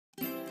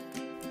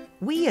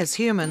We as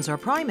humans are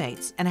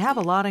primates and have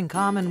a lot in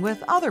common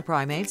with other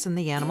primates in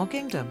the animal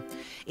kingdom.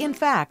 In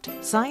fact,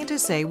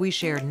 scientists say we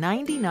share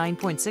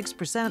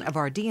 99.6% of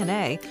our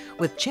DNA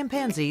with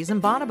chimpanzees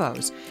and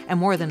bonobos, and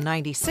more than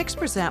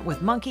 96%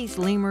 with monkeys,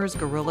 lemurs,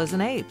 gorillas,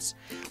 and apes.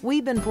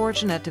 We've been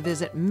fortunate to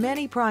visit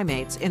many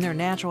primates in their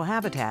natural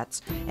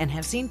habitats and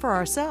have seen for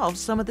ourselves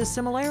some of the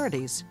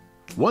similarities.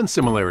 One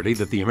similarity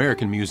that the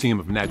American Museum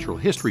of Natural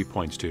History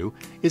points to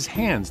is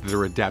hands that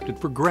are adapted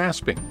for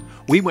grasping.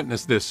 We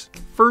witnessed this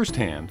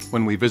firsthand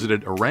when we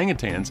visited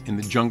orangutans in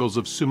the jungles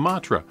of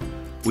Sumatra.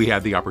 We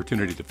had the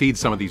opportunity to feed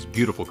some of these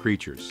beautiful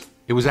creatures.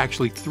 It was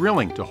actually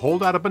thrilling to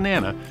hold out a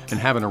banana and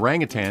have an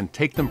orangutan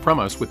take them from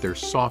us with their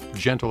soft,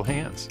 gentle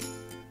hands.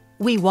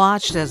 We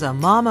watched as a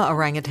mama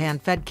orangutan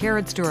fed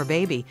carrots to her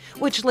baby,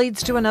 which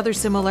leads to another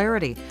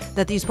similarity,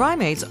 that these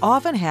primates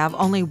often have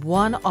only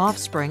one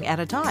offspring at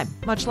a time,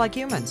 much like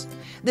humans.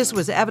 This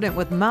was evident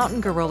with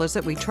mountain gorillas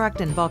that we trekked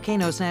in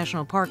Volcanoes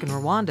National Park in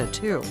Rwanda,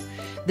 too.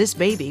 This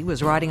baby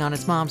was riding on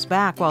its mom's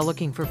back while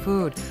looking for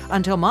food,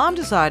 until mom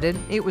decided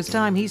it was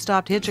time he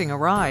stopped hitching a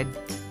ride.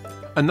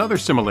 Another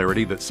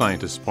similarity that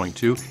scientists point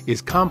to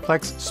is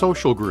complex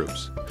social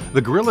groups.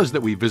 The gorillas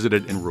that we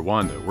visited in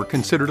Rwanda were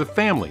considered a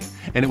family,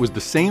 and it was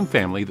the same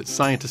family that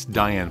scientist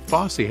Diane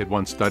Fossey had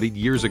once studied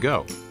years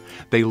ago.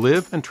 They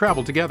live and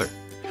travel together.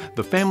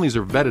 The families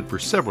are vetted for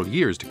several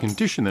years to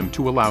condition them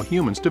to allow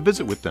humans to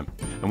visit with them,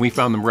 and we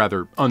found them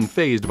rather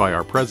unfazed by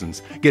our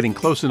presence, getting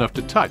close enough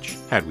to touch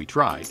had we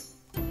tried.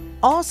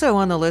 Also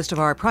on the list of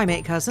our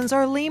primate cousins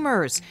are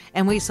lemurs,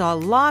 and we saw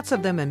lots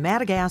of them in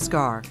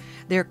Madagascar.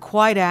 They're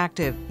quite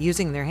active,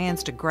 using their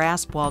hands to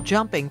grasp while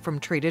jumping from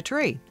tree to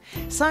tree.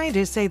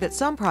 Scientists say that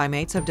some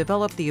primates have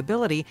developed the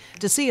ability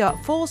to see a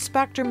full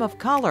spectrum of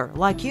color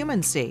like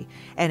humans see,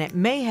 and it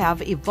may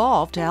have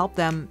evolved to help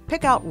them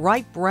pick out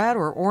ripe red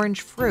or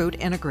orange fruit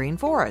in a green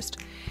forest.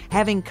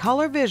 Having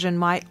color vision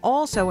might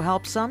also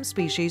help some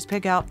species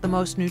pick out the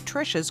most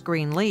nutritious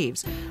green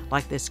leaves,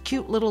 like this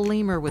cute little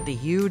lemur with the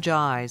huge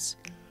eyes.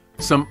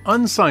 Some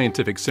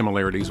unscientific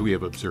similarities we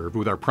have observed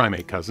with our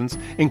primate cousins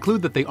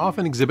include that they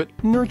often exhibit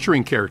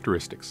nurturing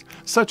characteristics,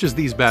 such as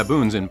these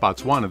baboons in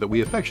Botswana that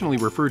we affectionately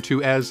refer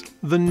to as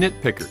the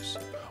nitpickers.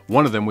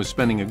 One of them was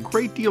spending a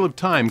great deal of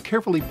time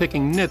carefully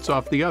picking nits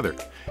off the other,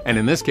 and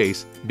in this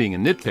case, being a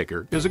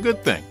nitpicker is a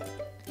good thing.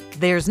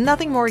 There's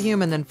nothing more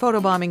human than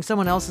photobombing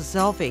someone else's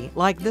selfie,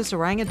 like this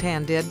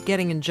orangutan did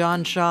getting in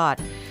John's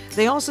shot.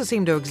 They also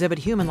seem to exhibit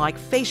human-like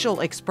facial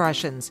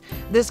expressions.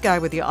 This guy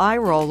with the eye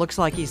roll looks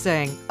like he's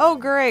saying, "Oh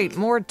great,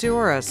 more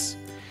tourists."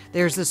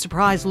 There's the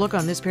surprised look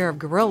on this pair of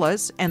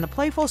gorillas and the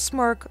playful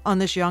smirk on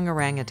this young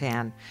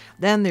orangutan.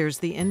 Then there's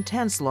the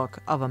intense look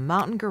of a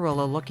mountain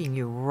gorilla looking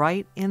you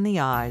right in the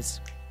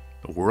eyes.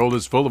 The world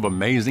is full of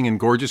amazing and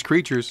gorgeous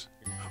creatures.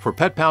 For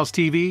PetPals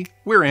TV,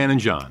 we're Ann and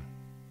John.